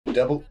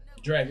Double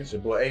Dragon. It's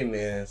your boy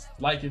AMENZ.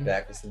 Like it.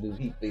 Back with some new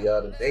heat for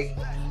y'all today.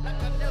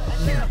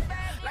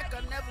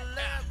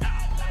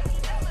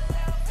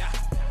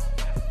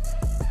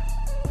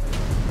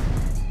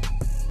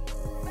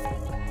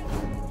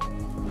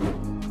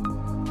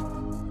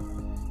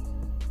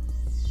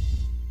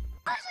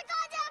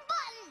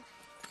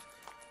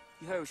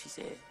 You heard what she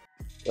said.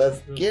 Let's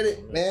get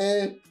it,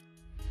 man.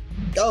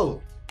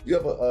 Go. You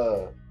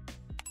ever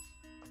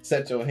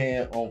set your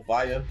hand on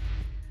fire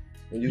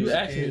when you was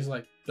a kid? It's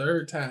like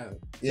third time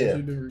Yeah. since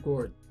we've been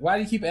recording. Why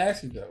do you keep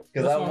asking though?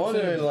 Because That's I'm what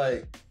wondering, saying.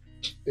 like,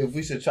 if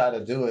we should try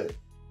to do it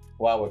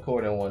while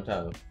recording one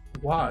time.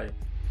 Why?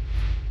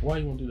 Why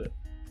you want to do that?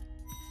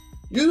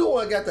 You the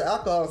one got the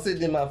alcohol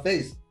sitting in my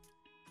face.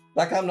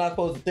 Like I'm not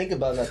supposed to think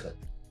about nothing.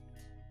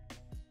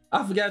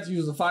 I forgot you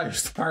was a fire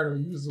starter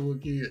when you was a little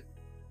kid.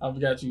 I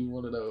forgot you was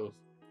one of those.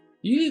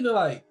 You need to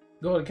like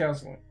go to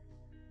counseling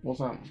or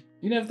something.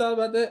 You never thought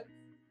about that?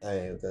 I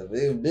ain't that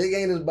big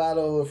ain't this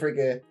bottle of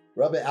freaking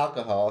rubber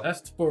alcohol.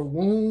 That's for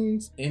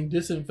wounds and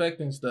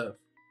disinfecting stuff.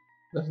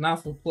 That's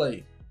not for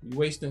play. You're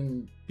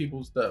wasting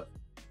people's stuff.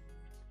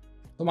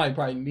 Somebody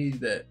probably needs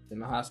that in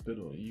the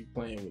hospital and you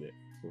playing with it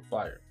with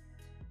fire.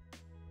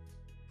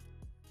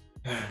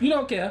 You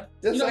don't care.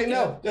 Just You don't say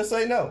care. no. Just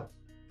say no.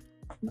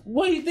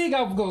 What do you think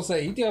I was gonna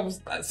say? You think I was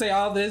say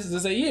all this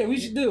and say, yeah, we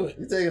should do it?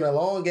 You're taking a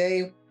long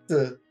game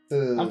to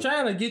I'm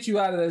trying to get you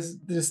out of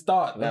this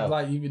thought No. of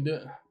like even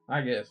doing.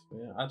 I guess.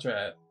 Yeah, I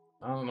tried.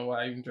 I don't know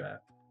why I even tried.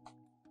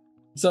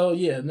 So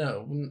yeah,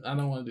 no, I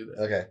don't want to do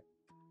that. Okay.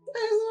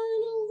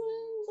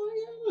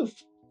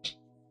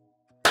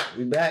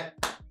 We back.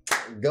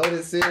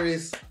 Goated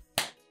series.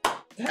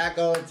 Attack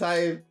on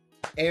Titan.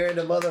 Eren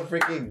the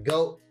motherfucking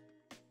goat.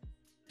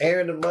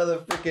 Eren the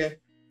motherfucking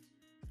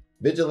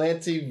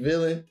vigilante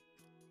villain.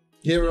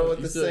 Hero at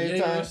You the still a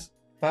same time. Jaegerist?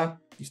 Huh?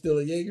 You still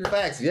a Jaeger?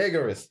 Facts,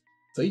 Jaegerist.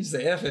 So you just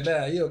say F it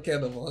now. You don't care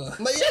no more. Huh?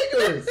 My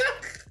Jaegerist.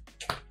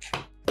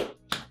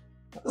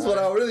 That's what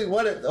I really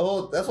wanted.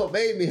 That's what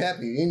made me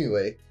happy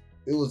anyway.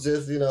 It was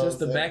just, you know. Just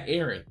the back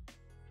Eren.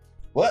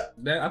 What?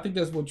 I think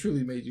that's what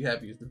truly made you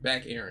happy is the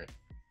back Eren.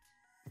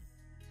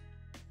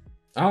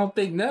 I don't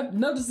think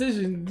no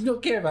decision. You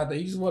don't care about that.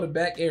 You just want to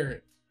back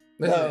Eren.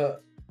 That's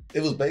it.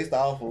 It was based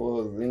off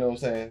of, you know what I'm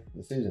saying,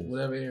 decisions.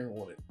 Whatever Eren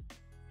wanted.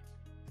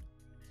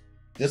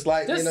 Just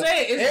like, Just you know,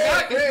 say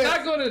it. It's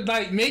not gonna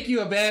like make you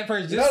a bad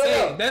person. Just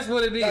say it. That's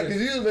what it is.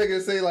 Because you was making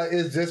it say like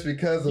it's just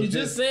because of You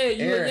just said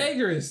you a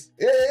Jaegerist.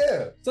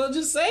 Yeah. So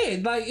just say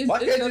it. Like, Why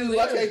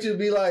can't you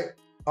be like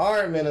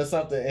Iron Man or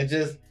something and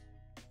just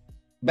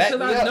back because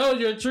me I up? know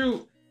you're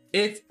true.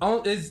 It's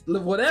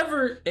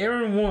whatever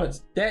Eren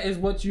wants. That is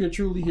what you're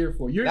truly here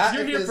for. You're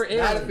here for Eren.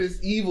 Not if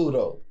it's evil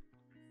though.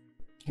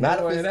 Not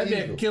if it's that evil.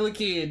 man can kill a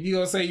kid. You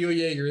gonna say you're a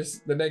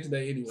Jaegerist the next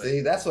day anyway.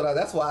 See, that's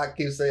why I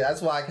keep saying.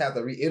 That's why I have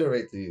to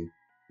reiterate to you.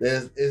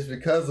 It's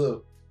because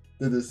of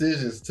the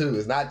decisions too.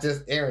 It's not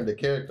just Eren the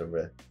character,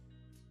 bro.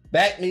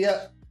 Back me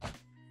up.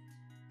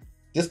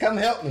 Just come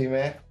help me,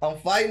 man. I'm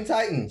fighting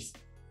Titans.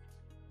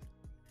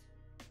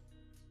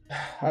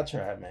 I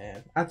tried,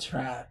 man. I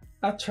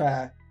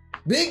tried.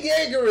 Big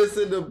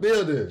Jaegerist in the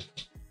building.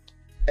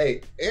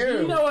 Hey,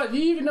 Eren. Do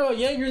you even know what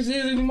Jaegerist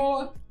is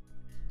anymore?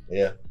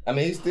 Yeah. I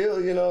mean, he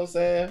still, you know what I'm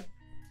saying,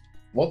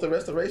 want the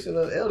restoration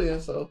of Eldian,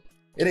 so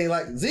it ain't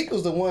like Zeke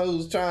was the one who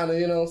was trying to,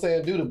 you know what I'm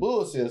saying, do the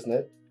bullshit,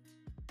 snap.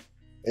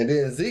 And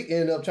then Zeke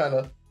ended up trying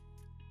to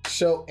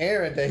show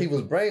Eren that he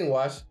was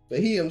brainwashed, but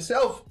he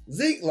himself,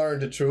 Zeke,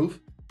 learned the truth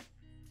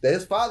that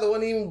his father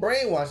wasn't even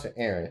brainwashing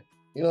Eren.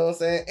 You know what I'm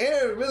saying?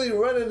 Eren really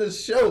running the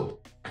show.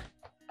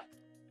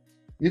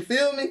 You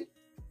feel me?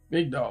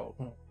 Big dog.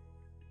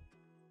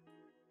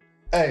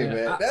 Hey,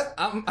 Yeah,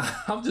 man,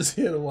 I'm just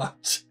here to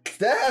watch.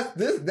 that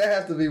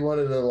has to be one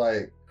of the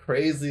like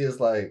craziest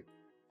like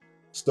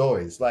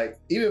stories. Like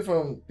even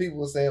from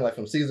people saying like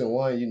from season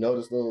 1, you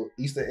notice little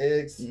Easter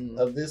eggs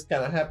of this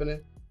kind of happening.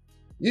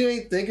 You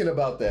ain't thinking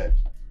about that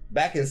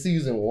back in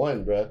season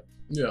 1, bro.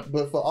 Yeah.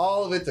 But for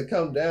all of it to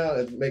come down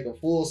and make a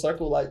full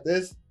circle like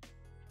this,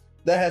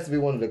 that has to be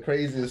one of the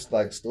craziest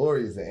like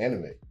stories in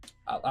anime.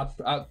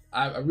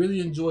 I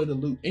really enjoy the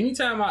loop.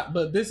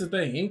 But this is the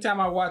thing.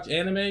 Anytime I watch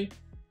anime,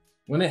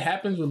 when it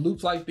happens with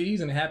loops like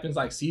these and it happens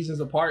like seasons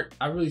apart,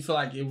 I really feel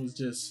like it was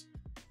just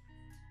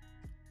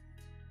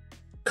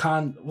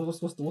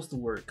what's the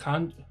word?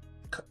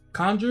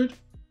 Conjured?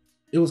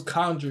 It was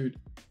conjured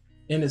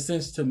in a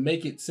sense to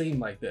make it seem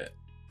like that.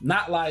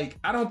 Not like,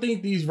 I don't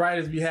think these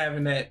writers be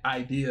having that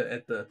idea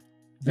at the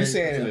You're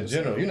saying in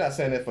general. You're not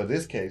saying that for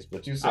this case,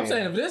 but you saying I'm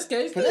saying for this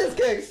case. For this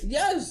case.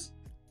 Yes.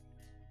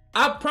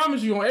 I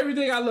promise you on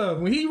everything I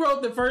love. When he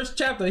wrote the first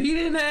chapter, he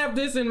didn't have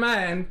this in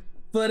mind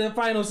for the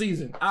final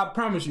season. I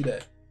promise you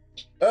that.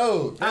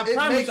 Oh, I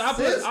promise you, I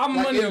put all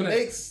my money on that. It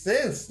makes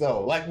sense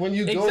though. Like when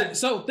you go.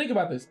 So think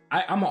about this.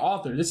 I'm an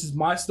author. This is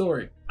my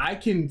story. I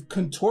can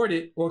contort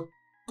it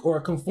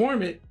or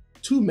conform it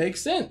to make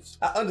sense.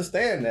 I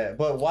understand that,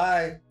 but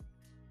why?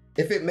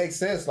 If it makes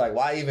sense, like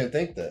why even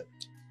think that?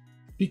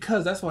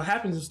 Because that's what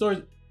happens in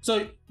stories.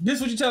 So this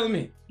is what you're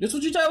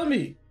telling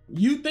me.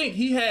 You think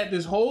he had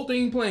this whole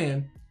thing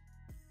planned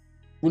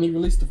When he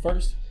released the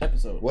first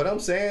episode. What I'm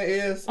saying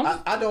is,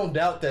 I don't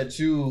doubt that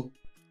you.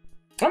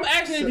 I'm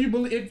asking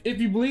if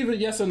you believe it,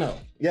 yes or no.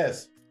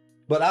 Yes,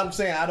 but I'm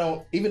saying I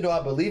don't. Even though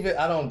I believe it,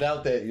 I don't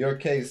doubt that your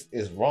case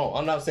is wrong.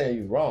 I'm not saying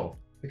you're wrong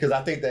because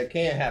I think that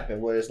can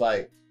happen where it's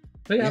like,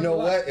 you know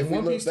what? If we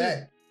look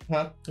back,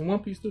 in One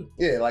Piece too.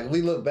 Yeah, like if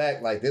we look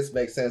back, like this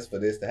makes sense for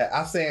this to happen.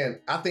 I'm saying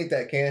I think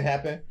that can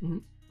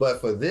happen, but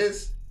for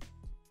this,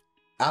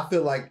 I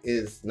feel like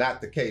it's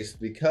not the case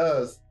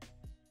because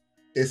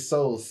it's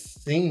so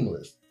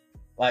seamless.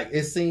 Like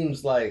it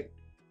seems like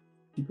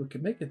people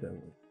can make it that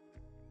way.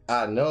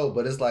 I know,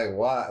 but it's like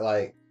why?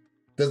 Like,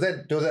 does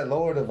that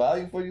lower the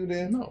value for you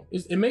then? No,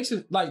 it makes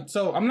it like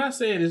so. I'm not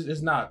saying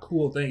it's not a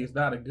cool thing. It's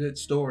not a good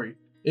story.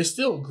 It's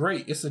still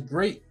great. It's a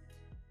great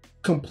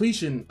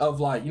completion of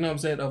like, you know what I'm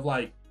saying, of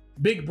like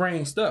big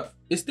brain stuff.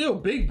 It's still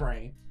big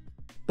brain,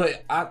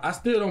 but I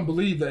still don't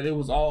believe that it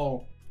was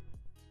all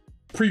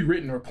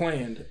pre-written or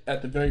planned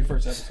at the very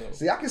first episode.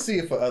 See, I can see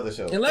it for other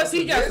shows. Unless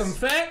he got some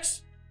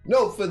facts.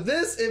 No, for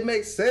this, it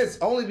makes sense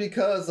only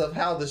because of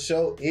how the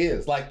show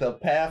is. Like the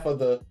path of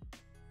the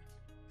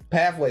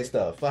pathway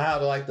stuff. For how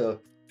the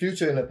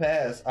future and the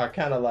past are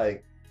kind of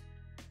like,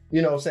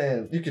 you know what I'm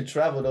saying? You can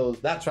travel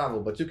those, not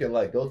travel, but you can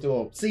like go through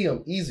them, see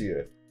them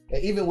easier.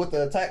 And even with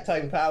the Attack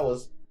Titan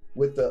powers,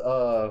 with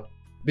the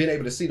being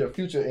able to see the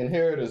future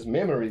inheritors'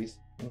 memories,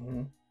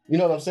 you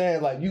know what I'm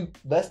saying? Like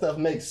that stuff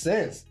makes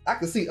sense. I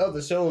can see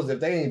other shows if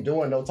they ain't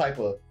doing no type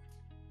of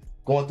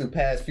going through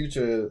past,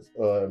 future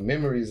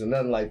memories and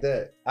nothing like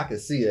that. I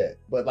could see that,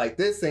 but like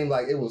this seemed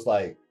like it was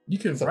like you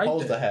can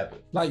supposed to happen.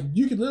 Like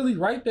you could literally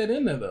write that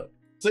in there though.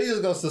 So you're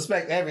just gonna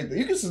suspect everything.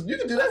 You can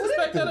do that.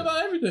 Suspect that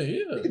about everything.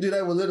 Yeah, you can do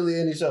that with literally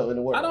any show in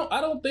the world. I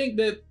don't think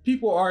that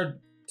people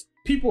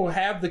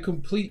have the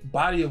complete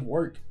body of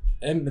work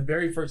in the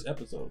very first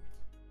episode.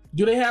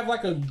 Do they have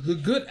like a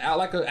good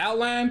like an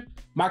outline?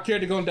 My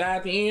character gonna die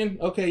at the end?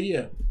 Okay,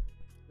 yeah,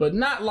 but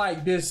not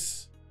like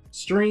this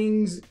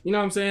strings. You know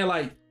what I'm saying?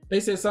 Like they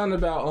said something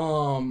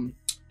about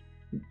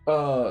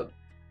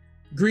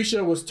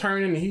Grisha was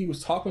turning and he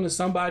was talking to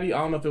somebody. I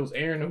don't know if it was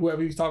Eren or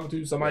whoever he was talking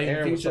to. Somebody in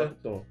the future.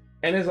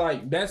 And it's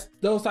like that's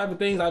those type of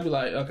things. I'd be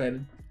like, okay,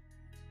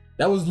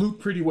 that was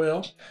looped pretty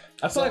well.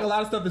 I feel like a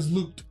lot of stuff is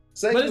looped.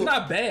 But it's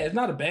not bad. It's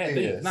not a bad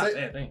thing. It's not a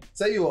bad thing.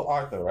 Say you're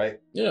Arthur, right?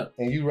 Yeah.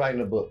 And you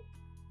writing a book.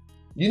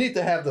 You need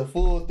to have the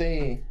full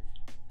thing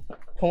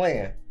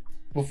planned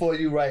before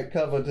you write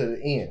cover to the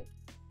end.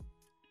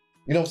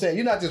 You know what I'm saying?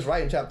 You're not just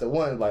writing chapter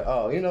 1 like,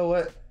 oh, you know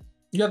what?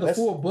 You got the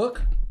full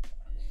book?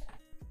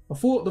 The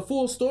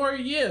full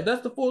story? Yeah,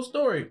 that's the full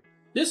story.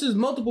 This is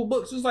multiple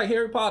books. It's like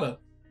Harry Potter.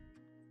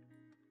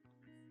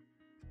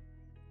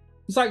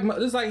 It's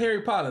like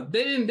Harry Potter. I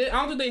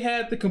don't think they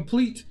had the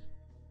complete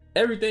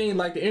everything,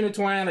 like the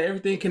intertwine or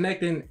everything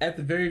connecting at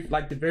the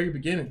very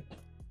beginning.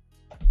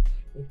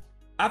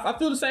 I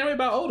feel the same way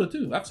about Oda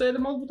too. I've said it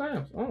multiple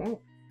times.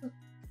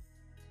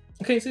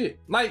 I can't see it.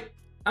 Like,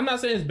 I'm not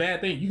saying it's a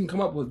bad thing. You can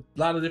come up with a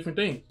lot of different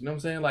things. You know what I'm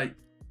saying? Like,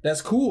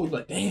 that's cool. You're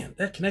like, damn,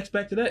 that connects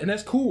back to that. And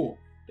that's cool.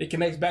 It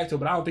connects back to it,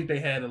 but I don't think they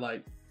had it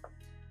like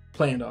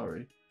planned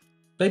already.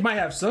 They might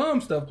have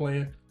some stuff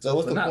planned. So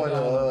what's the point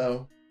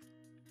of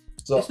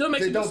so it still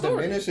makes they don't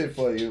diminish it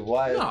for you.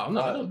 Why?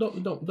 No,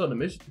 don't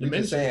diminish it. You're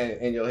just saying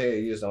in your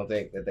head, you just don't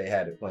think that they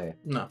had it planned.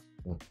 No.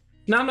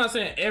 Now I'm not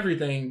saying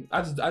everything.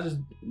 I just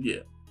yeah.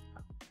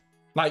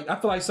 Like I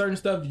feel like certain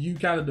stuff you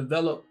kind of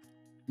develop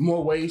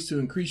more ways to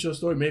increase your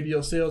story. Maybe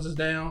your sales is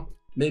down.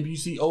 Maybe you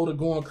see Oda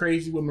going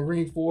crazy with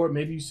Marineford.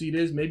 Maybe you see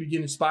this. Maybe you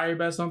get inspired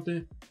by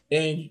something.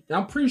 And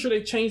I'm pretty sure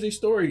they changed their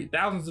story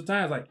thousands of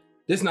times. Like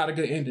this not a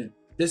good ending.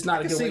 This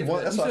not a good way.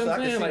 That's what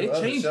I'm saying. Like it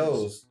changes.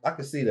 Shows, I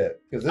can see that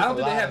because I don't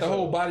think they had the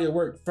whole body of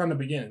work from the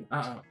beginning.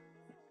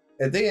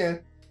 And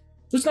then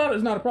it's not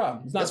a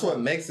problem. That's what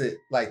makes it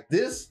like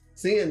this.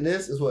 Seeing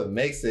this is what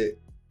makes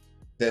it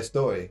their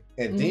story.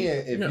 And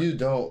then if you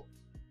don't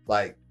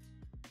like,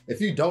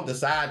 if you don't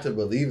decide to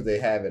believe they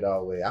have it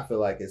all way, I feel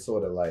like it's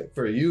sort of like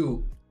for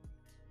you,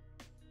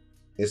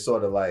 it's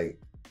sort of like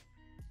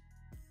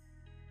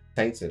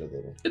taints it a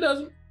little. It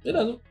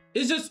doesn't.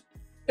 It's just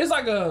it's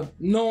like a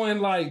knowing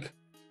like.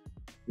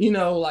 You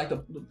know, like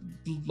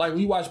like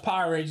we watch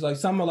Power Rangers, like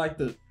some of like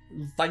it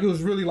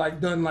was really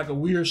like done like a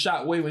weird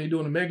shot way when they're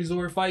doing the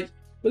Megazord fights,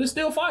 but it's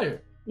still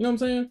fire. You know what I'm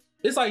saying?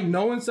 It's like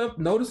knowing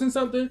something, noticing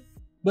something,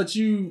 but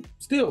you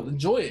still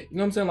enjoy it. You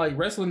know what I'm saying? Like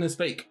wrestling is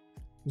fake.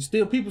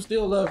 People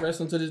still love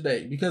wrestling to this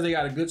day because they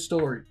got a good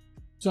story.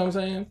 You know what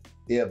I'm saying?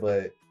 Yeah,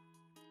 but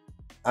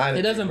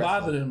it doesn't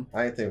bother them.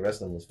 I didn't think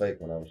wrestling was fake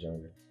when I was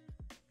younger.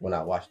 When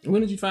I watched it.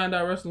 When did you find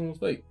out wrestling was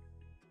fake?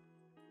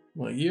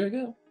 What, a year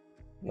ago?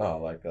 No,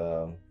 like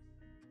I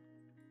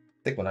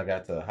think when I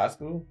got to high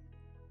school.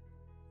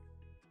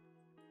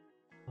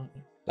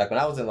 Like when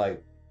I was in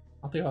like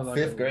I think I was like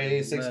 5th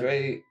grade, 6th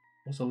grade.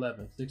 What's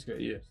 11? 6th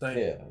grade, yeah. Same.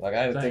 Yeah, like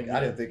I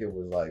didn't think it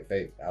was like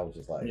fake. I was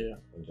just like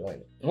enjoying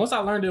it. And once I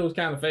learned it was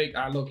kind of fake,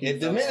 I low-key it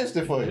diminished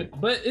it for you.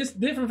 But it's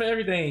different for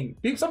everything.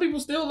 Some people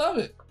still love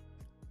it.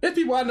 There's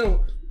people I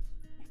know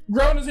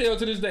grown as hell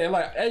to this day.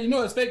 Like, hey, you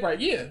know it's fake, right?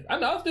 Yeah, I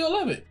know. I still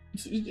love it.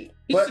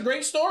 It's a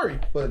great story.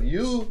 But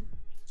you,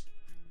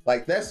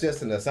 like, that's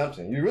just an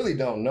assumption. You really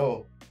don't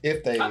know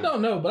if they. I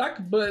don't know, but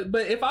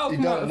if I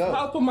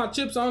was put my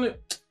chips on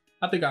it,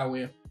 I think I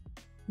win.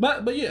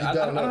 But yeah, I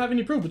don't have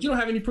any proof. But you don't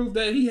have any proof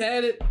that he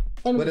had it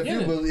from the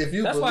beginning. If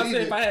you that's why I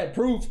said if I had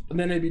proof,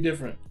 then it'd be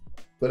different.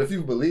 But if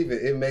you believe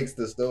it, it makes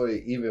the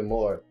story even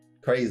more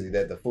crazy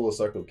that the full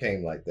circle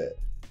came like that.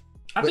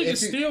 I think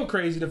it's still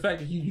crazy the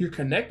fact that you're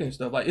connecting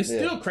stuff. Like, it's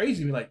still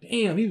crazy to me. Like,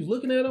 damn, he was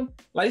looking at him.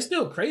 Like, it's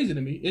still crazy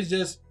to me. It's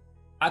just,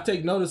 I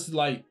take notice,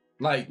 like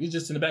it's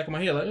just in the back of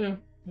my head. Like,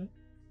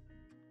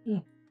 yeah.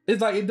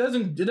 It's like, it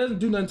doesn't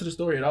do nothing to the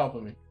story at all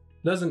for me.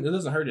 It doesn't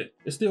hurt it.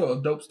 It's still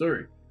a dope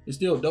story. It's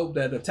still dope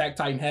that Attack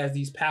Titan has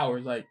these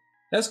powers. Like,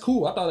 that's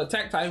cool. I thought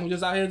Attack Titan was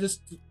just out here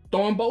just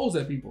throwing bowls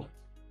at people.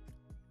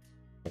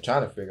 I'm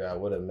trying to figure out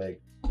what it make,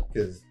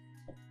 because,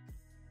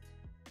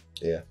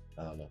 I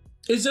don't know.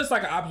 It's just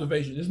like an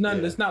observation. It's not.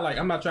 It's not like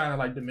I'm not trying to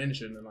like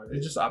diminish it. Like,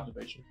 it's just an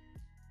observation.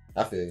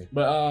 I feel you.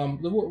 But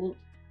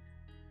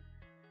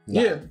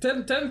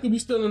technically we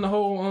still in the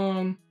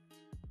whole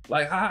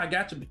like, I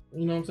got you.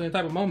 You know what I'm saying?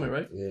 Type of moment,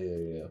 right?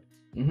 Yeah.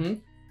 Mm-hmm.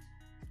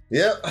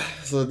 Yep.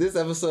 So this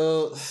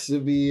episode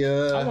should be.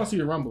 I want to see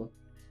the rumble.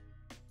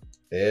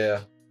 Yeah.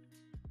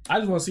 I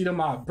just want to see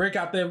them all break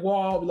out that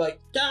wall, be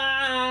like,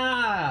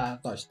 ah,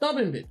 start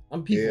stumping it.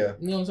 I'm people. Yeah.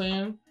 You know what I'm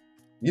saying?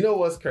 You know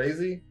what's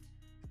crazy?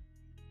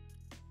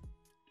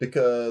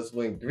 Because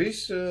when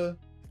Grisha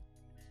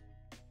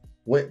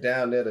went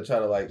down there to try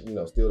to, like, you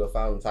know, steal the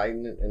Fountain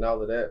Titan and all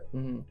of that,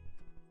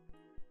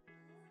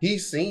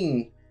 he's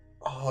seen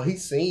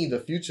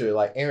the future,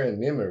 like, EREN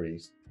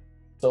memories.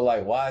 So,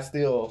 like, why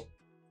still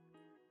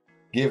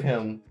give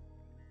him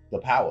the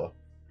power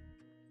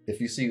if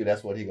you see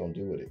that's what he gonna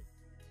do with it?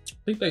 I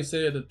think they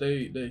said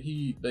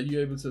that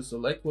you're able to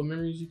select what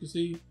memories you can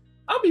see.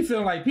 I'll be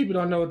feeling like people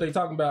don't know what they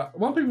talking about.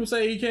 One people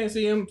say he can't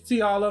see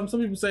all of them.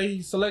 Some people say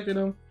he selected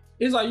them.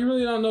 It's like, you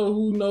really don't know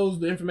who knows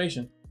the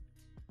information.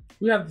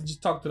 We have to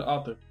just talk to the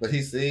author. But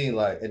he's seen,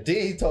 like, and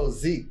then he told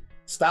Zeke,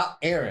 stop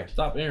EREN.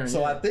 Stop EREN.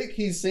 So I think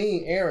he's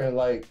seen EREN,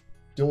 like,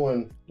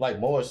 doing, like,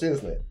 more shit,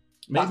 isn't it?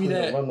 Maybe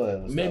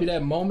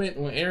that moment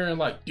when EREN,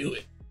 like, do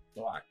it.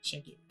 So I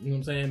check it. You know what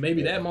I'm saying?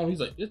 Maybe that moment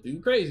he's like, this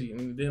dude crazy.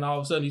 And then all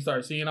of a sudden he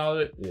started seeing all of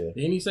it. Yeah.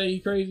 Didn't he say he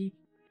crazy?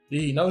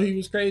 Did he know he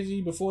was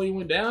crazy before he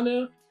went down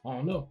there? I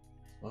don't know.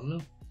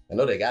 I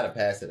know they gotta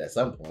pass it at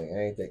some point.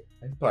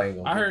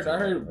 I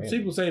heard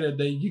people say that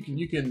you can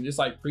it's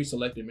like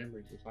pre-selected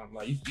memories or something.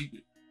 Like,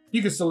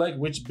 you can select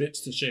which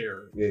bits to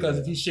share. Because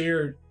if he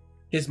shared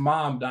his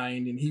mom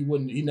dying, then he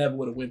never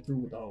would have went through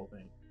with the whole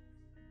thing.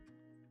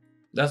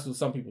 That's what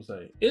some people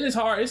say. It's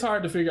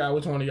hard to figure out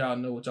which one of y'all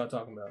know what y'all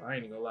talking about. I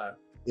ain't even gonna lie.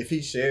 If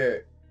he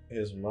shared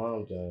his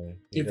mom dying,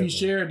 he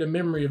shared the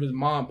memory of his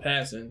mom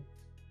passing,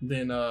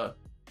 then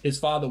his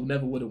father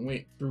never would have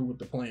went through with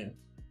the plan.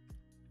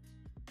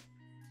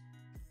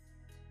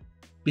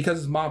 Because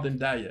his mom didn't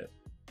die yet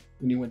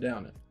when he went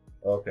down there.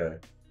 Okay.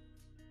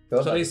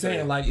 So they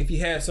saying, like, if he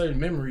had certain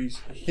memories,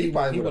 he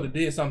would have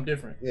did something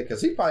different. Yeah,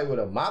 because he probably would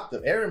have mopped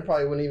him. EREN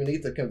probably wouldn't even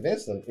need to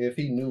convince him if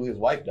he knew his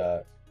wife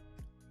died.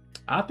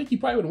 I think he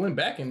probably would have went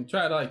back and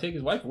tried to, like, take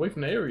his wife away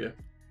from the area.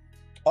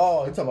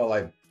 Oh, you're talking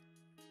about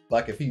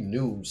like if he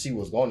knew she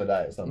was going to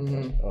die at some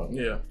point. Oh.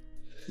 Yeah.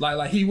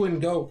 Like he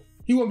wouldn't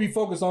be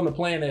focused on the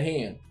plan at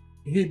hand.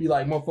 He'd be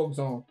like more focused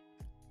on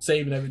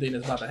saving everything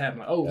that's about to happen.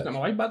 Like, oh, my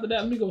wife about to die.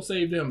 Let me go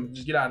save them.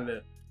 Just get out of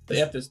there.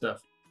 They F this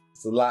stuff.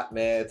 It's a lot,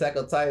 man. Attack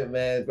on Titan,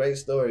 man. Great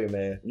story,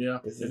 man. Yeah.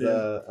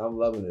 I'm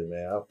loving it,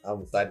 man.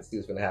 I'm excited to see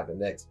what's gonna happen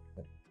next.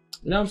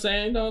 You know what I'm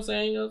saying? You know what I'm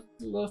saying? A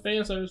little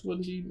fan service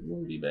wouldn't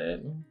be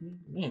bad.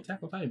 Man, Attack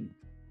on Titan.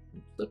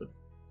 Slipping.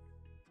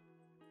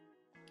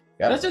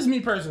 That's just me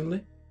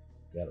personally.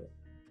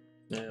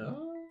 Yeah.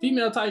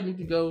 Female Titan need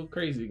to go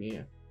crazy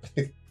again.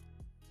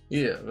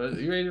 Yeah.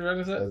 You ready to run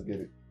this up? Let's get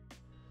it.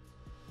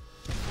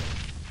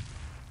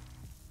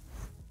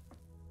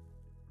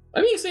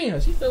 I mean, seeing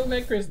her. She's still in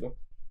that crystal.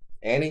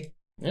 Annie?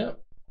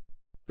 Yep.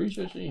 Pretty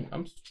sure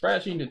I'm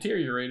surprised she ain't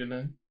deteriorated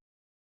then.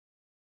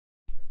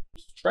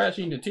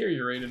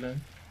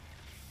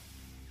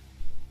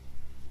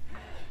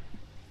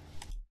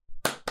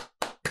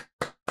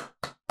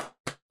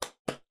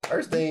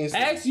 First things.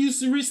 Ask you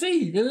to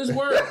receive in this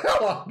world.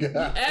 Oh,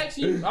 God. Ask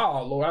you.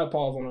 Oh, Lord, I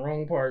paused on the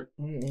wrong part.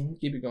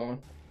 Keep it going.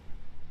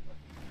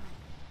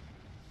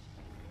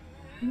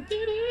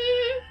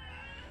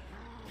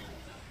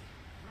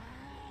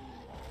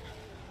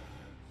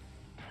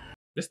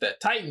 It's that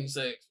Titan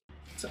sex.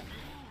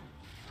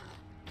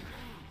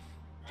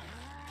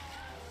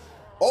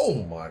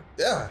 Oh my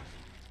God.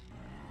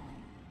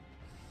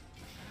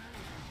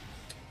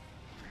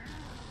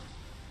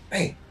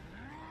 Man.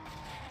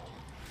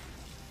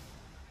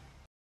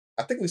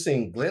 I think we've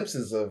seen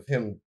glimpses of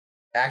him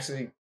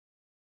actually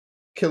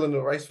killing the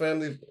Rice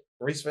family,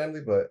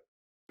 but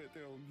I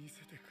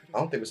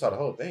don't think we saw the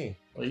whole thing.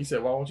 Well, he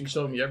said, why won't you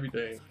show me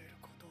everything?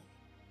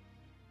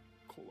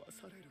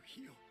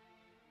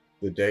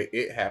 The day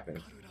it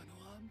happened.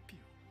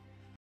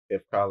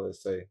 If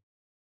Carlos say.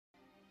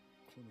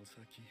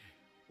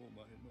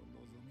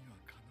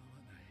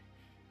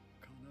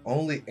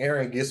 Only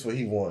Eren gets what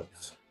he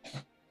wants.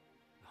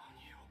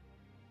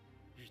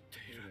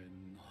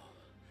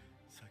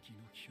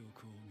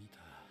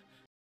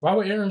 Why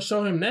would Eren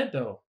show him that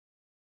though?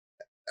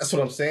 That's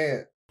what I'm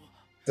saying.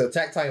 The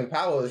Attack Titan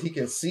power, he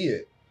can see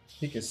it.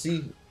 He can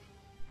see.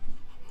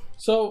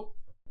 So,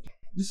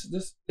 this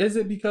is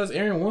it because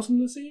Eren wants him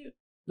to see it?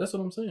 That's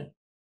what I'm saying.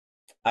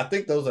 I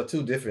think those are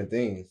two different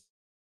things.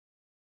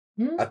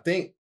 I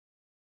think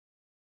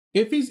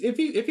if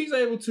he's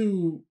able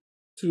to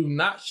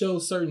not show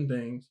certain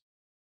things,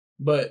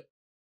 but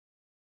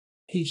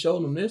he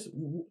showed him this,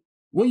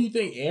 what do you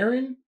think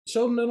Eren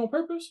showed him that on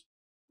purpose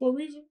for a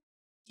reason?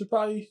 To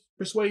probably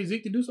persuade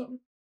Zeke to do something?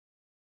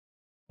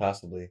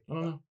 Possibly. I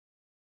don't know.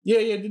 Yeah,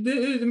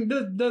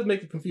 it does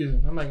make it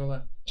confusing. I'm not gonna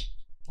lie.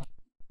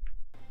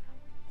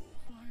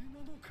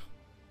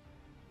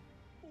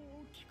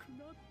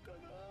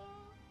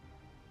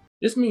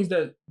 This means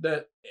that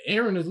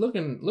Eren is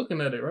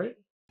looking at it, right?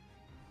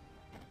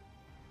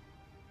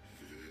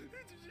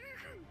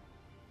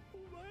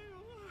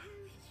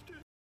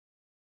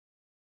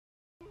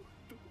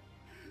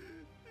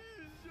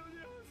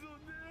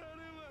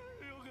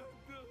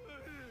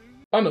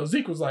 Oh no,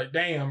 Zeke was like,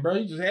 damn, bro,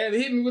 you just had to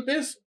hit me with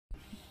this?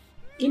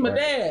 You're my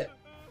dad.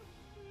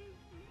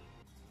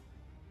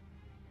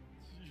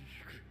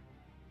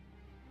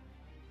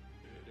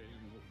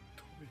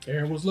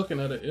 Eren was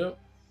looking at it, yep.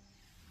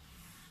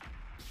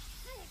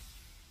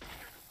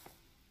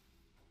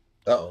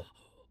 Uh-oh.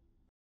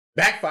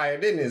 Backfired,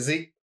 didn't it,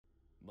 Zeke?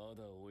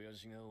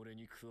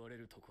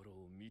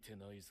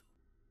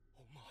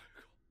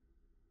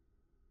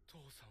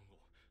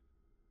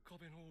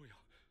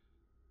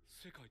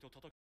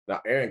 Now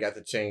Eren got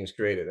the change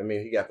created. I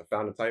mean, he got the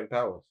Founding Titan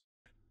powers.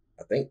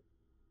 I think.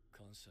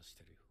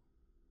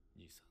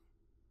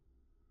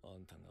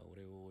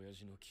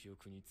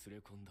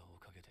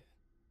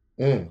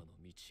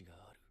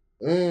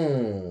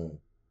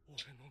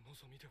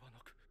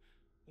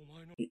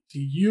 He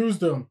used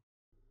them.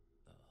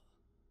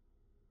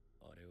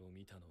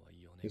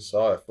 He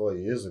saw it 4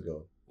 years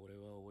ago.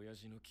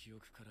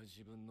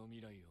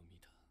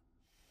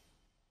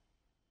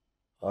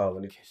 Oh,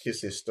 when he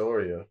kissed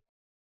Historia.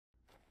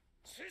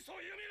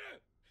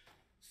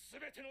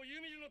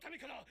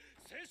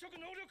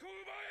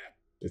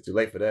 It's too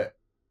late for that.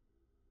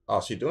 Oh,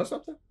 she doing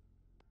something?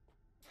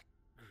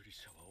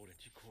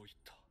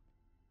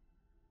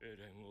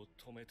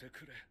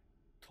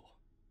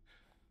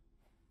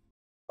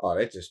 Oh,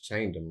 they just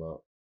chained him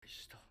up.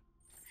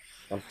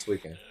 I'm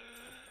tweaking.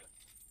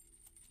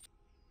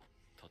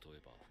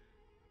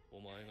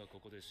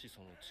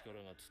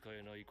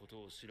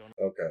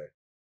 Okay.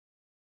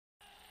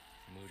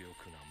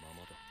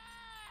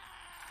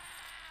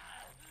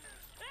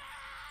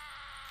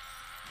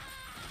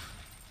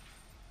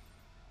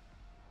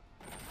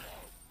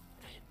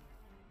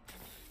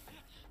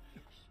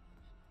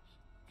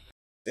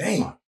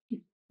 Dang.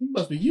 He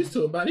must be used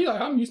to it, but he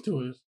like, I'm used to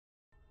it.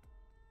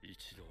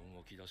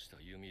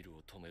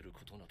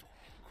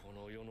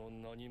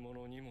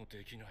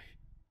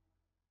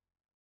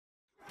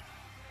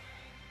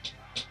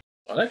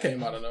 Oh, that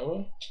came out of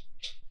nowhere.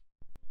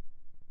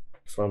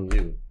 From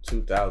you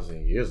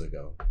 2,000 years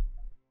ago.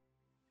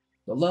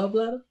 The love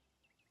letter?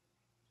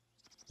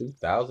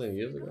 2,000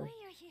 years ago?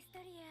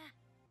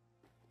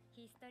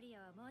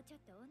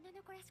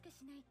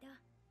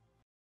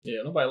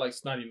 Yeah, nobody likes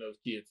snotty nosed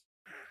kids.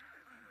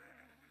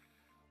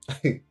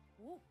 Dang.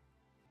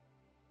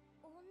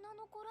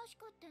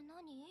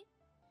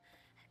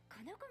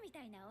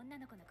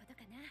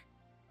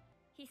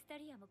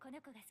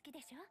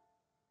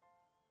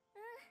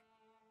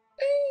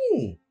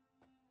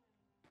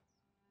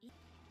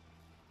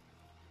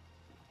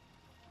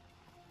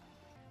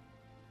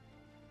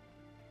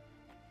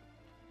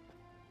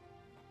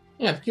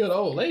 You have to kill the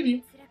old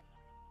lady.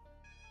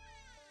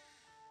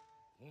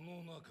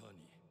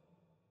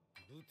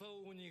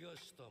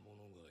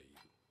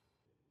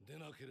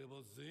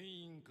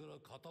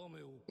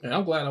 Man,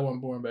 I'm glad I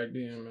wasn't born back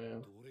then,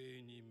 man.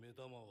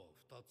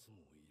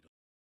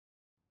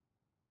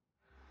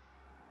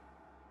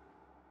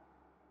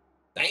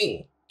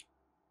 Dang.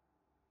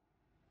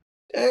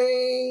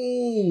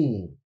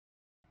 Dang.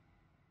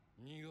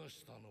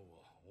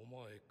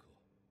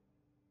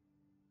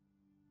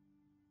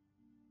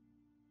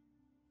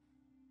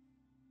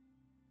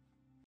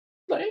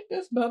 Like,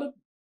 that's better.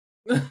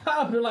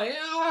 I'll be like,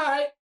 yeah, all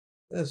right.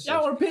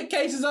 Y'all want to pick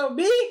cases on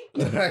me?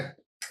 Damn.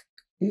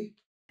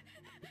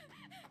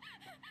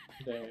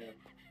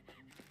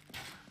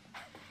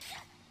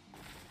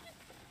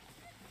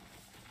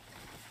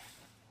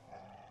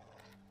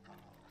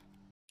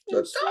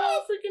 It's a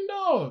freaking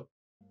dog.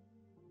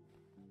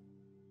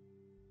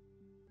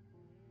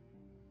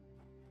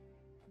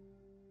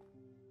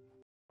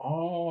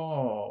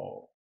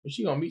 Oh, is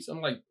she gonna meet some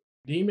like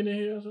demon in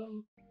here or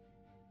something?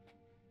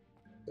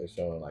 They're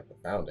showing like the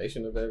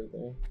foundation of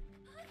everything.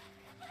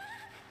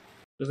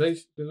 Cause they,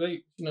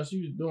 you know, she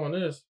was doing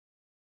this.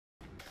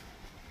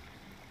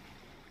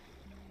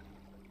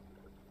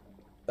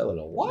 Fell in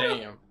the water.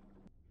 Damn.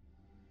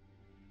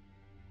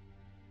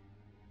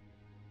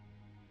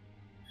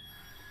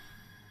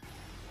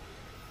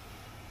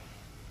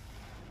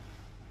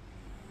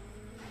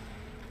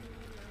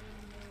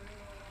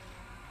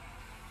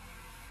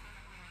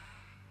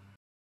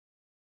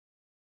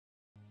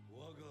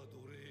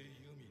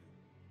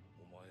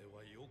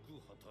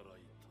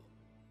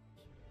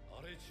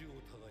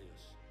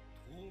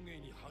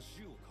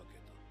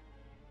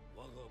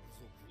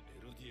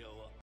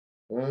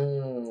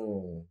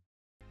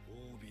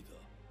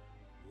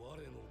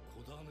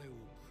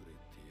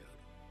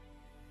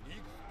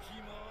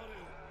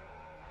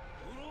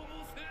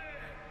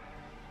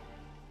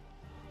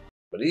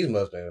 But these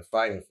must have been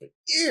fighting for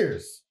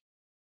years.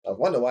 I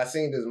wonder why I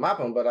seen this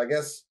mopping, but I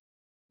guess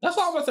that's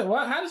all I'm gonna say.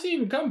 Why? How did she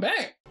even come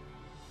back?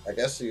 I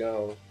guess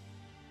you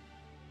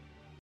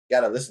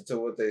gotta listen to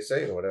what they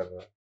say or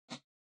whatever.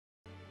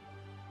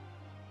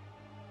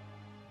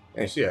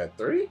 And she had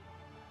 3?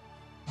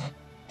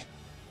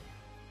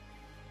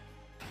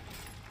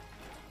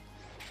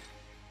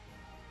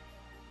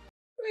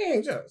 They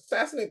ain't just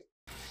assassinate.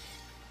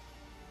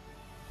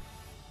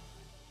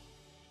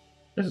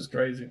 This is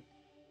crazy.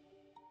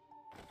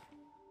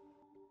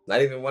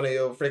 Not even one of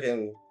your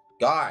freaking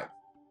guards.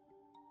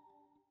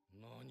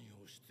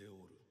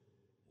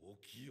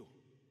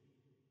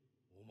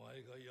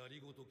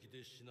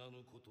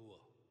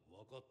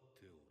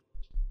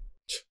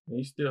 And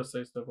you still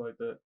say stuff like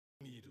that.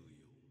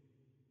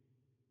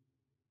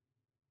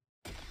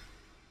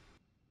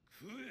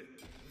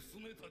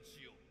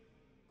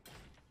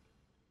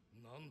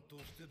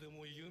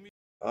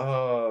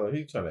 Oh,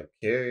 he's trying to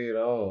carry it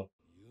on.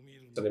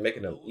 So they're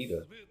making them eat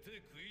her.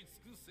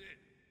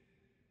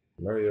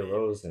 Mario,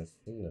 Rose, and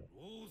Cena.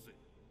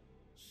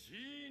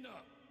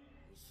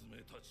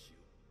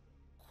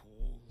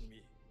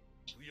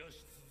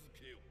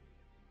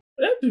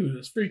 That dude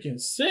is freaking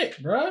sick,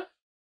 bruh.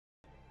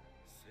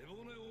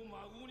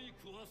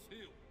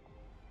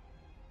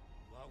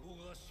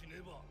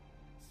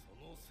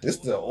 This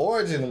is the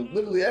origin of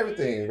literally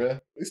everything,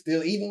 bruh. We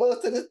still eating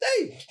mud to this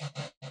day.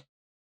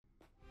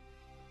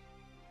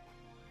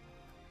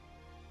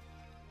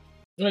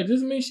 Wait,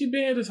 does it mean she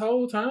been here this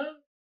whole time?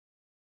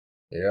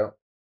 Yeah.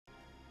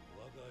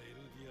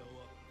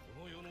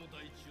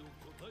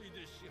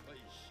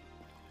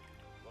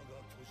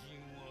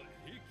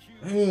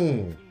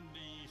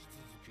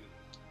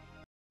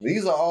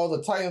 These are all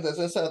the titans that's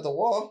inside the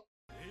wall.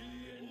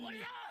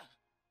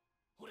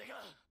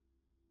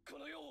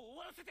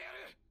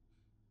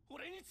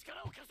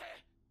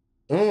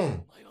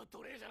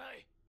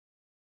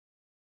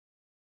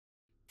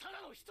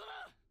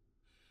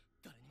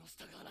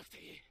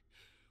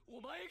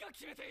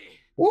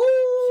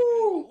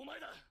 Woo!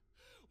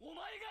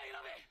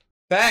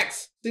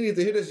 Facts. She needs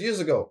to hear this years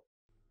ago.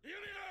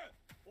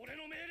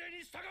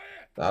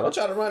 Nah, don't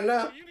try to run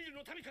now.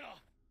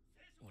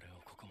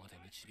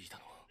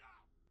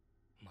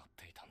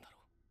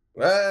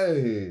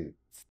 Hey.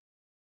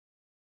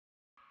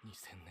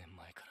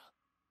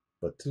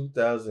 For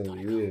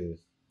 2,000 years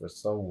for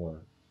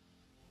someone.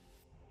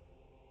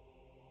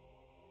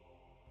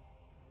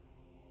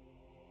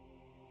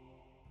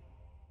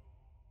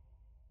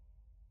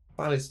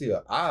 Finally see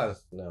her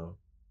eyes now.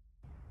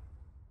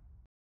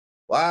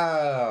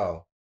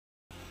 Wow.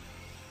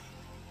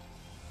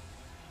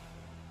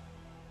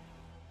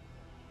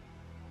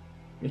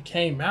 It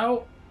came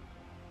out.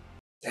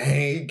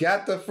 Dang, he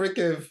got the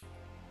freaking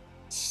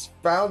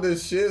found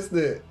his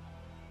shiznit.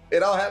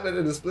 It all happened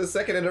in a split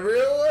second in the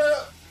real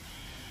world.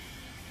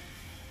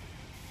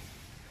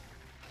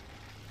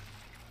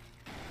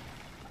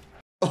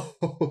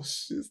 Oh,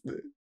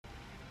 shiznit.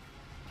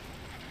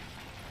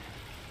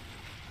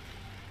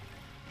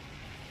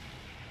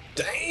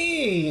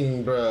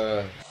 Dang,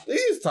 bruh.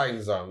 These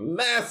titans are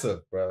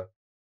massive, bruh.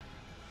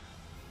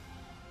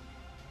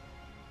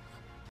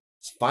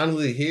 It's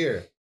finally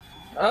here.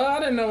 I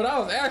didn't know what I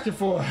was asking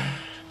for.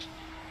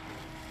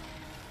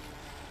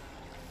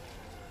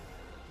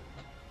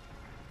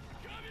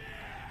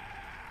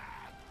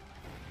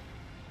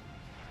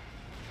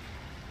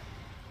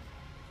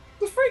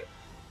 The freak?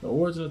 The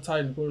origin of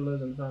Titan, Quarter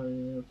Legend,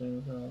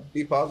 everything.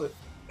 He paused it.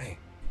 Dang.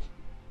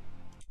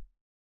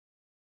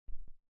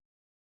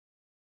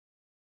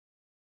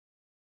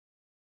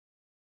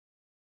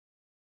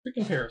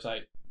 Freaking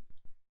Parasite.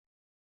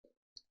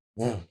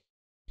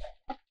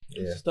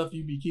 Yeah. Stuff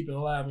you be keeping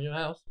alive in your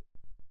house.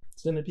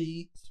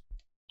 Centipedes.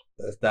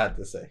 That's not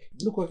the same.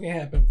 Look what can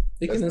happen.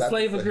 They can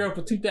enslave a girl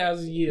for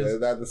 2,000 years. That's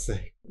not the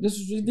same. This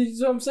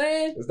is what I'm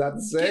saying? It's not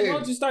the same. Why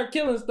don't you start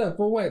killing stuff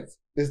for once?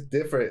 It's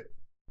different.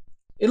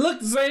 It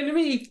looked the same to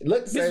me. It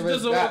looked the same. This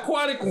is just an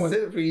aquatic one.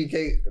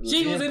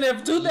 She was in there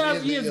for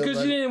 2,000 years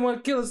because she didn't want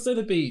to kill a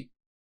centipede.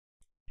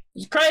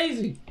 It's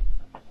crazy.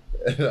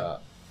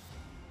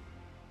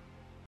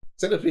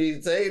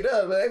 Centipede saved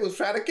us, but they was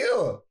trying to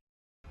kill her.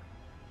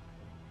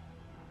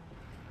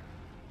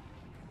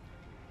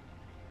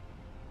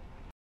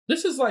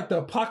 This is like the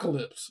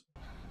apocalypse.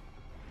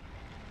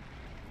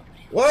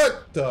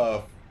 What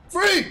the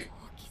freak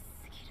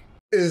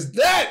is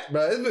that,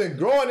 bro? It's been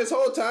growing this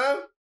whole time.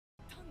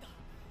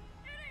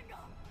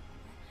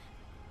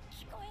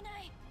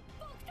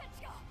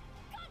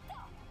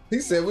 He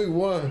said we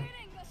won.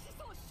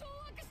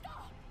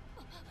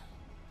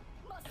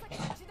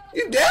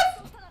 You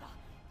deaf?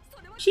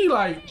 She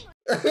like,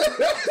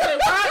 say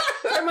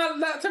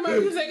what? Turn my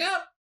music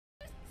up.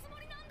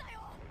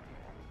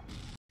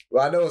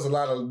 Well, I know it's a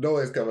lot of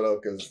noise coming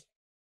up because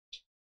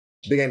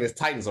big ain't his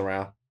Titans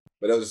around,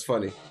 but that was just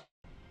funny.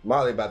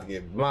 Marley about to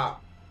get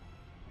mopped.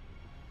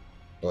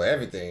 Well,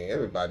 everything,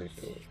 everybody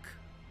should.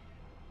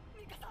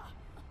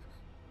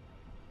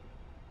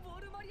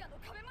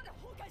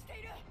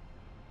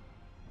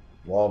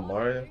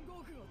 Walmart.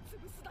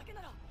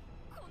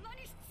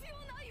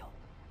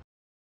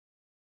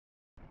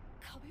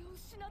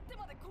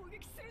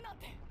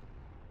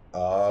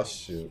 Oh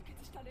shoot.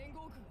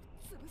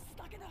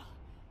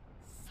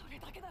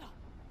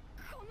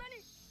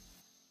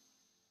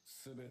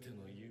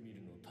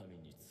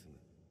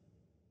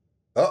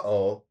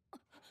 Uh-oh.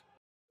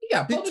 He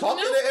got He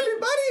talking to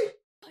everybody?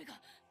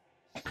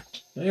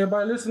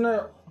 Everybody listen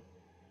up.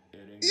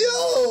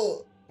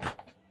 Yo!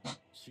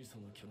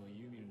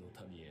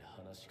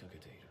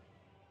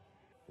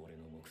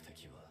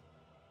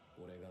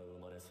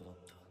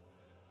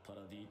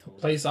 The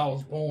place I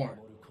was born.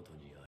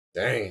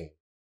 Dang.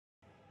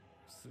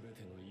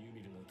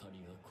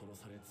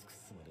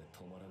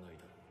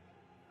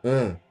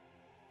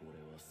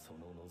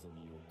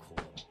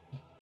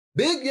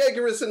 Big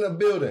Jaegerist in the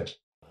building.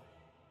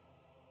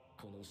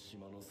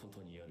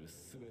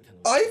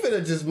 Oh, he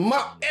finna just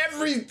mop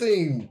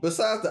everything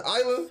besides the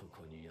island.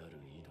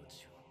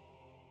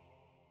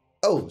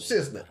 Oh,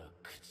 shit.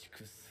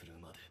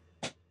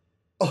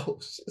 Oh,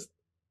 shit.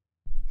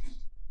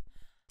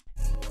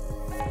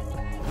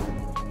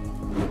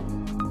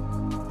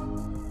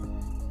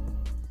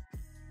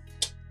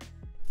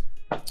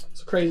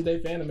 It's a crazy day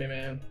for anime,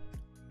 man.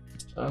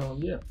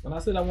 Yeah. When I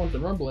said I wanted the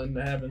rumbling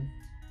to happen,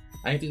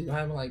 I ain't think it's gonna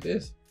happen like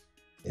this.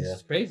 It's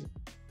just crazy.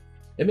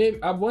 It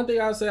made one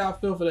thing I say I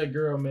feel for that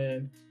girl,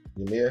 man.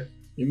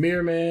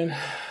 Ymir, man.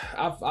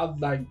 I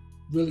like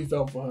really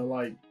felt for her.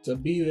 Like to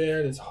be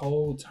there this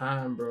whole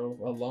time, bro,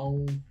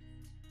 alone,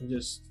 and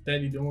just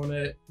steady doing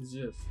that. It's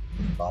just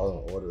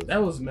following orders.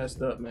 That was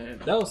messed up, man.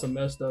 That was a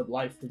messed up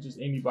life for just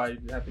anybody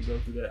to have to go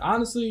through that.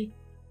 Honestly,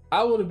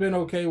 I would have been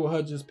okay with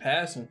her just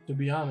passing. To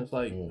be honest,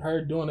 like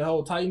her doing the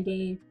whole Titan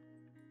thing.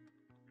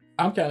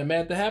 I'm kind of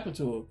mad that happened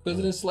to her because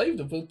it enslaved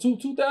her for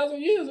 2,000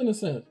 years in a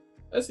sense.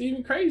 That's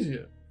even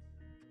crazier.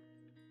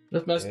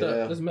 That's messed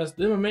up. That's messed up.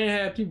 Then a man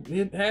had people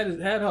had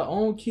her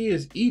own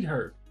kids eat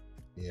her.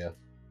 Yeah.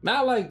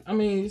 Not like, I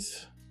mean,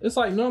 it's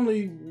like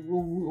normally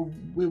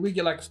we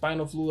get like a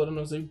spinal fluid. I don't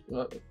know what I'm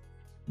saying.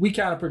 We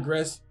kind of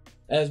progress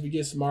as we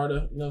get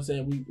smarter. You know what I'm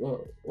saying? We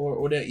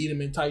or they eat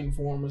them in Titan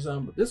form or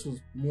something. But this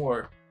was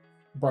more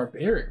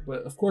barbaric.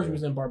 But of course, it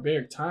was in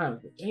barbaric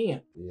times. But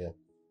damn. Yeah.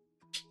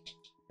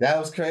 That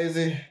was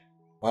crazy.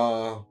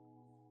 But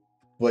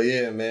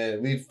yeah,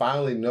 man, we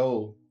finally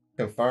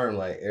confirmed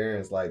like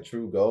Eren's like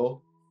true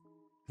goal.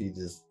 He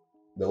just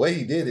the way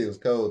he did it was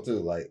cold too.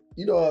 Like,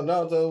 you know,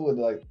 Naruto with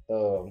like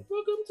welcome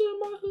to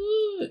my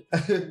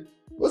hood.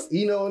 What's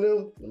Ino and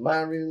them? The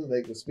mind readers,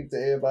 they can speak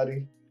to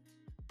everybody.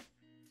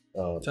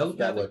 Tell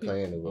that what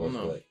plan it was.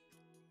 Like,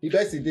 he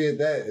basically did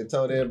that and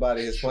told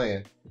everybody his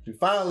plan. Which we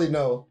finally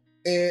know.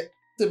 And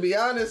to be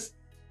honest,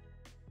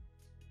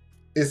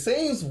 it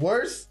seems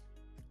worse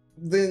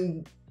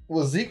than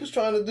what Zeke was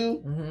trying to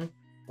do.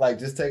 Like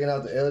just taking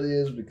out the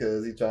aliens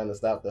because he's trying to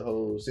stop the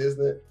whole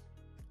shiznit.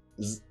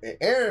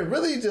 Eren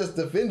really just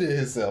defended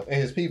himself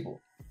and his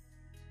people.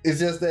 It's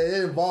just that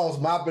it involves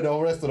mopping the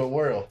rest of the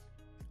world.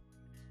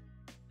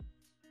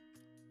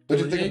 What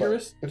you think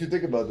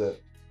about that?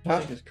 I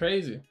think it's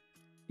crazy.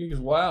 I think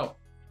it's wild.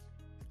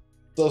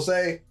 So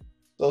say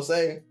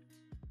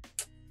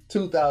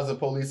 2,000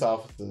 police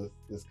officers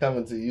is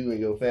coming to you and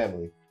your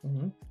family,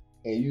 and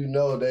you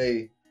know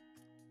they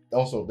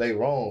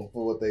wrong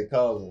for what they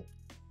causing,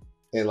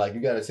 and like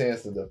you got a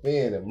chance to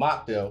defend and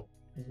mop them.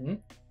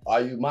 Are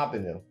you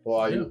mopping them,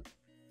 or are you?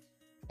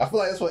 I feel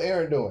like that's what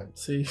Eren doing.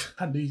 See,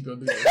 I knew he's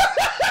gonna do that.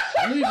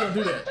 I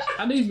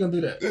knew he's gonna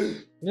do that.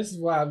 This is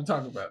why we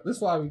talking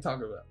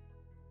about.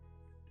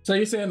 So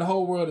you're saying the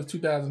whole world is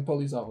 2,000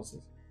 police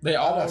officers? They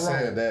all wrong.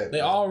 Saying that. They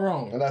all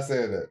wrong. I'm not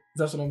saying that.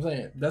 That's what I'm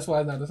saying. That's why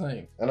it's not the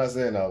same. I'm not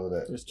saying all of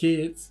that. There's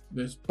kids.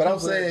 But I'm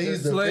saying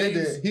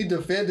he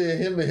defended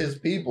him and his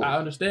people. I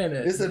understand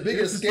that. It's a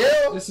bigger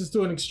scale. This is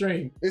to an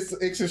extreme. It's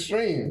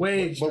extreme.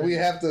 Way extreme. But we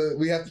have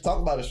to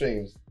talk about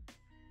extremes.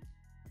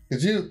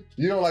 Cause you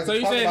don't like. So to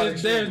you talk saying about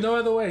there's no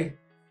other way?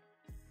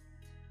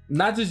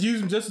 Not just use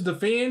them just to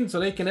defend so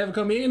they can never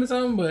come in or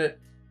something,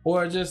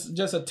 or just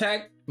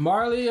attack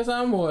Marley or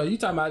something, or you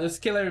talking about just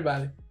kill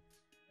everybody?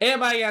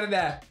 Everybody gotta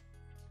die.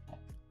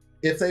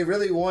 If they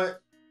really want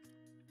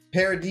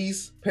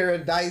paradise,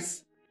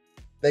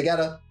 they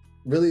gotta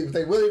if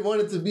they really want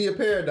it to be a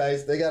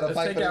paradise, they gotta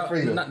fight for their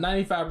freedom.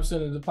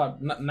 95% of the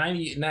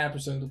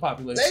 99% of the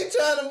population. They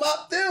trying to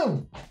mop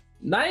them.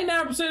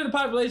 99% of the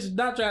population is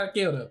not trying to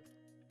kill them.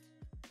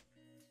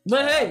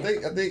 But hey,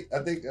 I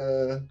think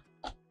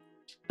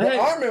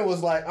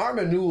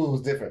Armin knew it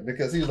was different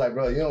because he was like,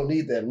 bro, you don't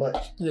need that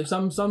much.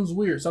 Something's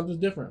weird. Something's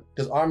different.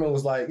 Because Armin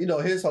was like,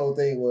 his whole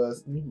thing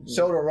was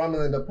show the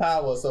rumbling the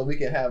power so we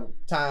can have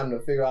time to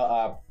figure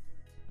out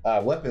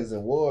our weapons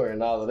in war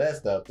and all of that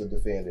stuff to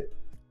defend it.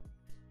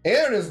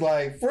 Eren is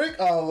like, freak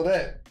all of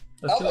that.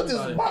 Let's I kill would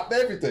just everybody. mop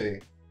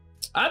everything.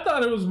 I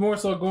thought it was more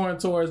so going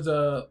towards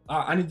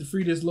I need to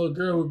free this little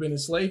girl who's been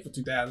enslaved for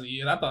 2,000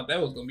 years. I thought that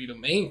was gonna be the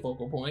main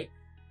focal point.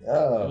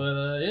 Yeah.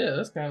 But yeah,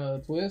 that's kind of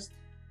a twist.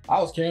 I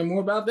was caring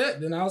more about that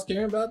than I was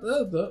caring about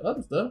the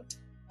other stuff.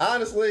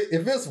 Honestly,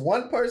 if it's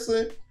one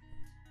person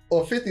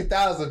or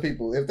 50,000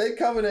 people, if they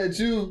coming at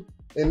you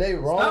and they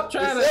wrong, Stop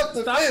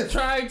self-defense.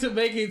 trying to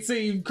make it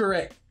seem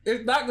correct.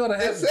 It's not gonna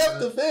happen. It's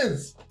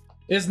self-defense.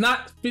 It's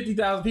not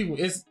 50,000 people.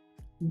 It's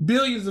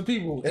billions of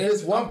people. If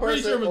it's one I'm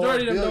pretty person sure majority or of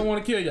them billion- don't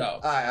want to kill y'all.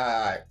 All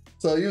right.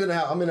 So you in the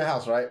house? I'm in the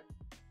house, right?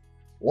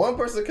 One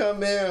person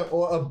come in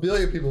or a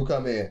billion people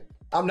come in.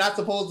 I'm not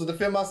supposed to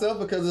defend myself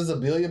because there's a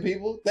billion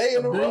people. They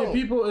in the A billion room.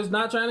 people is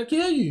not trying to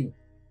kill you.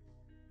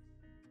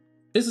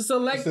 It's a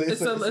select.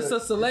 It's a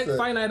select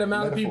finite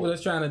amount of people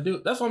that's trying to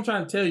do. That's what I'm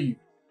trying to tell you.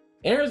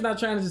 Aaron's not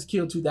trying to just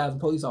kill 2,000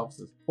 police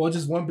officers or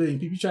just 1 billion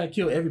people. He's trying to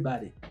kill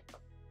everybody.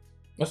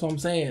 That's what I'm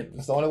saying.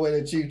 It's the only way to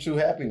achieve true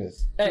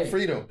happiness, true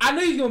freedom. I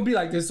knew he's gonna be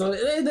like this, so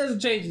it doesn't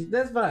change it.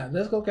 That's fine.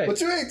 That's okay.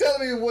 But you ain't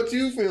telling me what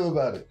you feel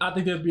about it. I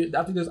think there'd be.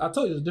 I told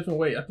you there's a different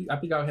way. I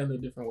think I'll handle it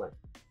a different way.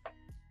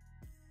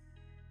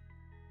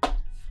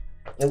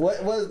 And what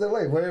is the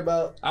way? Worry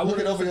about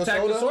looking over your attack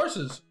shoulder? the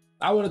sources.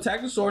 I would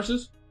attack the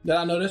sources that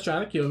I know that's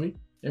trying to kill me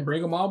and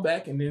bring them all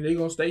back, and then they're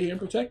gonna stay here and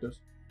protect us.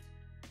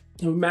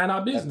 And we mind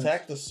our business.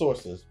 Attack the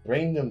sources,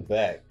 bring them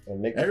back,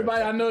 and make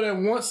Everybody I know that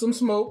wants some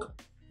smoke,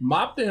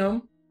 mop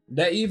them.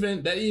 That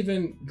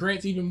even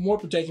grants even more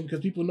protection because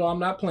people know I'm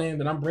not playing.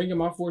 That I'm bringing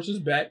my forces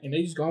back, and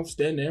they just gonna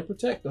stand there and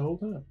protect the whole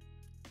time.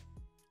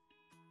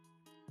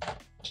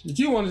 But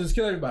you want to just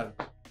kill everybody.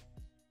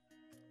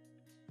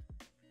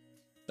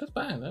 That's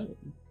fine.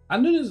 I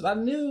knew this. I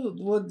knew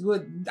what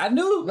I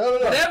knew. No.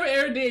 Whatever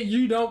Aaron did,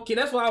 you don't care.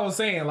 That's what I was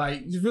saying.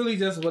 Like, it's really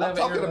just whatever.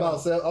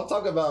 I'm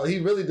talking about he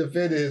really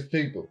defended his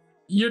people.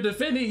 You're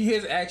defending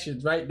his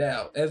actions right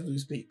now as we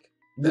speak.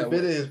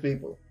 Defended his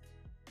people.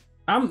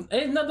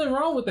 Ain't nothing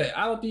wrong with that.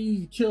 I don't think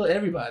you kill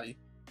everybody.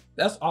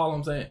 That's all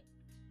I'm saying.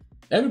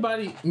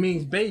 Everybody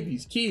means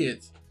babies,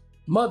 kids,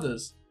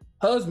 mothers,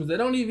 husbands. They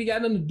don't even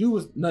got nothing to do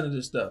with none of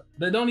this stuff.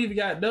 They don't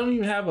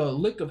even have a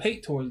lick of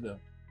hate towards them.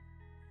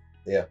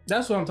 Yeah.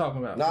 That's what I'm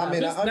talking about. No, I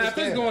mean, I understand. Now, if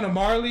it's going to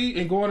Marley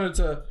and going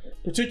into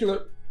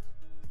particular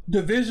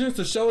divisions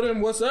to show them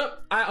what's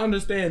up, I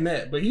understand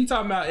that. But he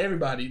talking about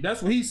everybody.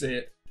 That's what he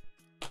said.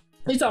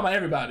 He's talking about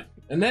everybody.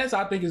 And that's,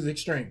 I think, is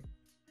extreme.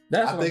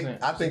 That's what I'm saying.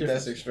 I think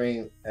that's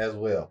extreme as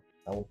well.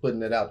 I'm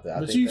putting it out there.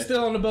 But you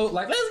still on the boat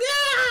like, let's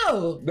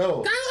go!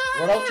 No. Go!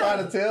 What I'm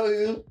trying to tell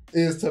you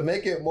is to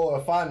make it more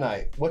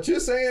finite. What you're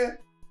saying,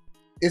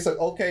 it's an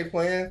okay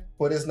plan,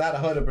 but it's not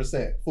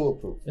 100%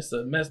 foolproof. It's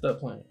a messed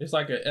up plan. It's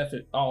like an F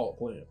it all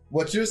plan.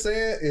 What you're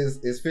saying is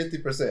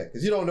 50%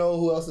 because you don't know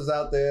who else is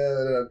out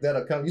there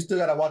that'll come. You still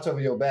got to watch over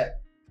your back.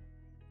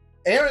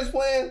 Aaron's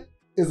plan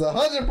is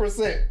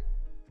 100%.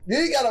 You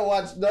ain't got to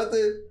watch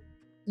nothing.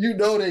 You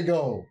know they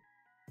gone.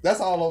 That's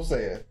all I'm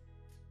saying.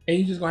 And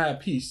you just gonna have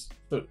peace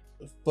for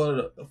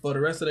the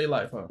rest of their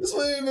life, huh? This is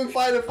what you've been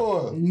fighting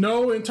for.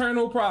 No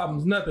internal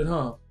problems, nothing,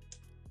 huh?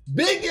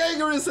 Big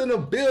Yanger's in the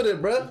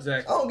building, bro.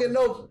 Exactly. I don't get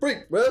no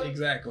freak, bro.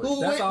 Exactly. Who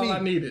That's with all me? I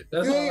needed.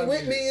 That's You all ain't I with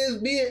needed. me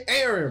is me and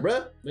Aaron,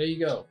 bro. There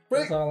you go.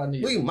 Freak. That's all I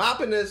needed. We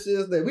mopping that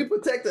shit. We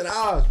protecting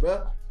ours,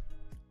 bro.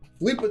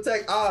 We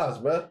protect ours,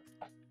 bro.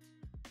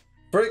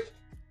 Freak.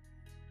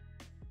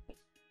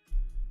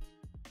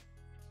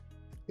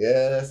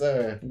 Yeah, that's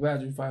Aaron. I'm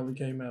glad you finally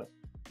came out.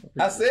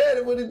 I said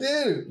it when he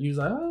did it. You was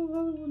like, oh, I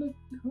don't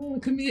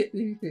want to commit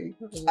anything.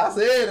 I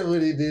said it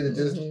when he did it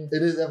just in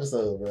this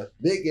episode, bro.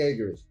 Big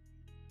Yanger's.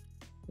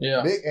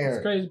 Yeah. Big It's Aaron.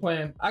 a crazy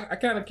plan. I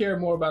kind of care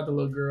more about the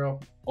little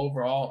girl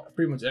overall.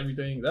 Pretty much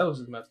everything. That was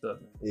just messed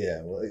up, man.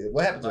 Yeah, well,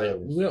 what happened to Like,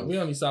 her? we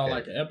only saw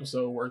like an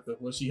episode worth of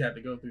what she had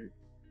to go through.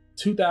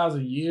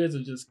 2,000 years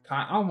of just,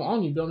 I'm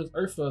only been on this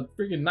earth for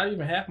freaking not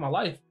even half my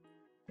life.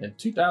 And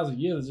 2,000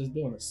 years of just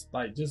doing this,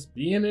 like just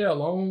being there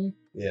alone,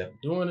 Yeah.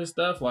 doing this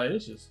stuff. Like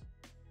it's just,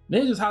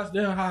 then just how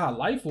her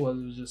life was.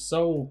 It was just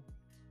so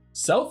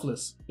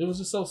selfless. It was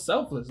just so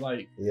selfless.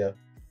 Like, Yeah.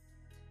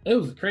 it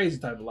was a crazy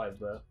type of life,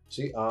 bro.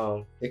 She it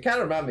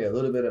kind of reminded me a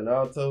little bit of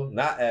Naruto,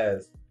 not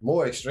as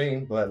more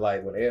extreme, but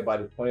like when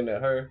everybody was pointing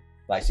at her,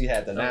 like she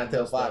had the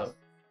nine-tailed fox.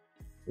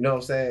 You know what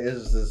I'm saying? It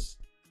was just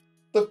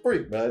the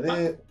freak,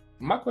 man.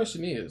 My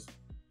question is,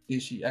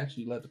 did she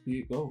actually let the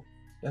pig go?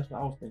 That's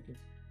what I was thinking.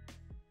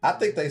 I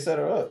think they set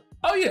her up.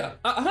 Oh yeah,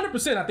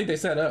 100%. I think they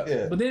set up.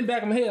 Yeah. But then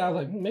back in my head, I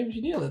was like, maybe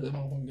she did let that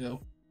motherfucker go.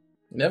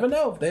 Never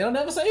know. They don't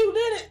never say who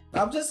did it.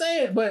 I'm just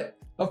saying. But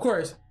of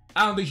course,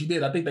 I don't think she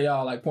did. I think they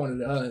all like pointed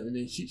at her, and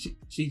then she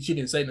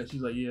didn't say nothing.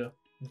 She's like, yeah,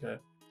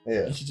 okay.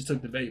 Yeah. And she just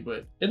took the bait.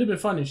 But it'd have been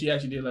funny if she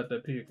actually did let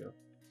that pig go.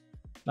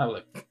 I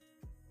was like,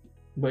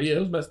 but yeah, it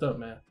was messed up,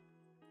 man.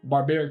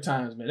 Barbaric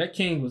times, man. That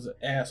king was an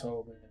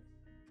asshole, man.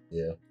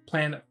 Yeah.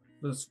 Planet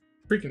was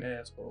freaking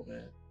asshole,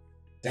 man.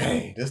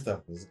 Dang, this stuff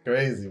was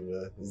crazy,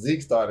 man.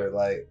 Zeke started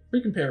like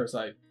Freaking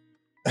parasite.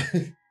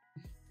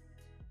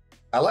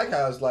 I like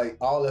how it's like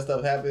all that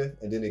stuff happened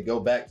and then it go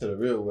back to the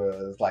real world.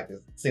 It's like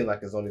it seemed like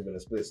it's only been a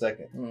split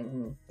second.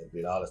 And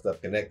then all that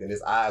stuff connecting.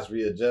 His eyes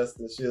readjust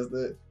and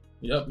shit.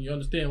 Yep, you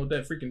understand what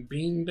that freaking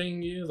beam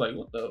thing is? Like,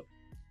 what the?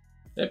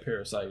 That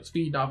parasite was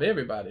feeding off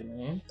everybody,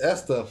 man. That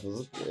stuff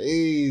was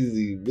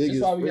crazy. That's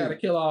why we gotta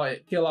kill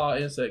all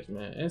insects,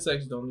 man.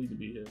 Insects don't need to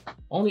be here.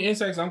 Only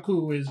insects I'm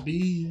cool with is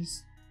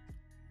bees.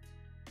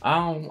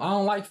 I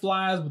don't like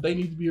flies, but they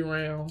need to be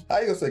around. How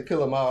you gonna say kill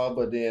them all,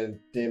 but then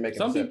make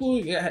some people?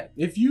 Yeah,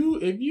 if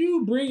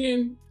you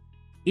bringing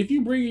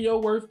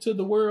your worth to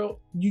the world,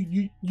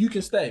 you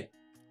can stay.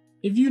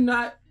 If you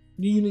not,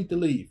 you need to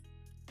leave.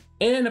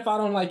 And if I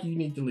don't like you, you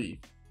need to leave.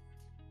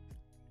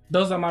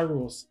 Those are my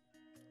rules.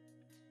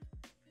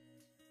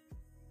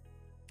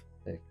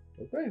 Hey,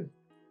 go crazy.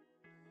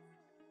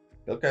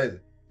 Go crazy.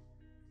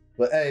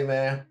 But hey,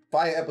 man,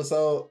 fire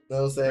episode. You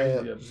know what I'm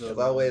saying? As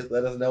always,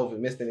 let us know if we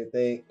missed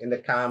anything in the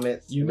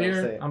comments. You know what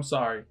I'm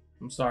saying?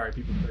 I'm sorry.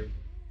 People crazy.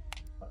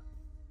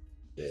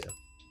 Yeah.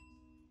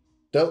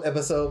 Dope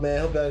episode,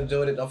 man. Hope y'all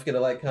enjoyed it. Don't forget to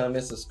like,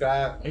 comment,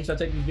 subscribe. Make sure I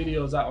take these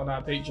videos out on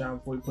our Patreon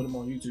before we put them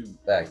on YouTube.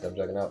 Thanks. I'm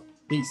checking out.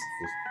 Peace.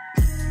 Peace.